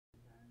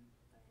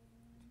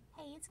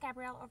it's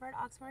Gabrielle over at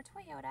Oxmoor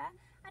Toyota.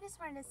 I just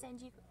wanted to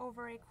send you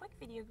over a quick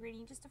video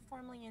greeting just to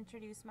formally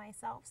introduce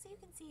myself so you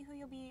can see who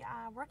you'll be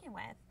working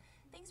with.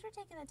 Thanks for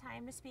taking the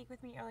time to speak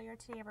with me earlier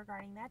today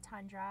regarding that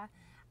Tundra.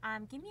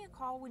 Give me a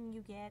call when you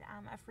get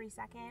a free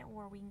second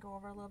where we can go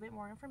over a little bit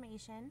more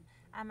information.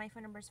 My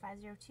phone number is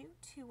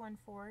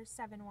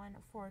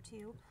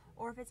 502-214-7142,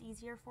 or if it's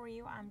easier for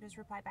you, just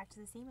reply back to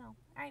this email.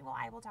 All right, well,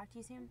 I will talk to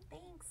you soon.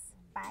 Thanks.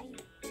 Bye.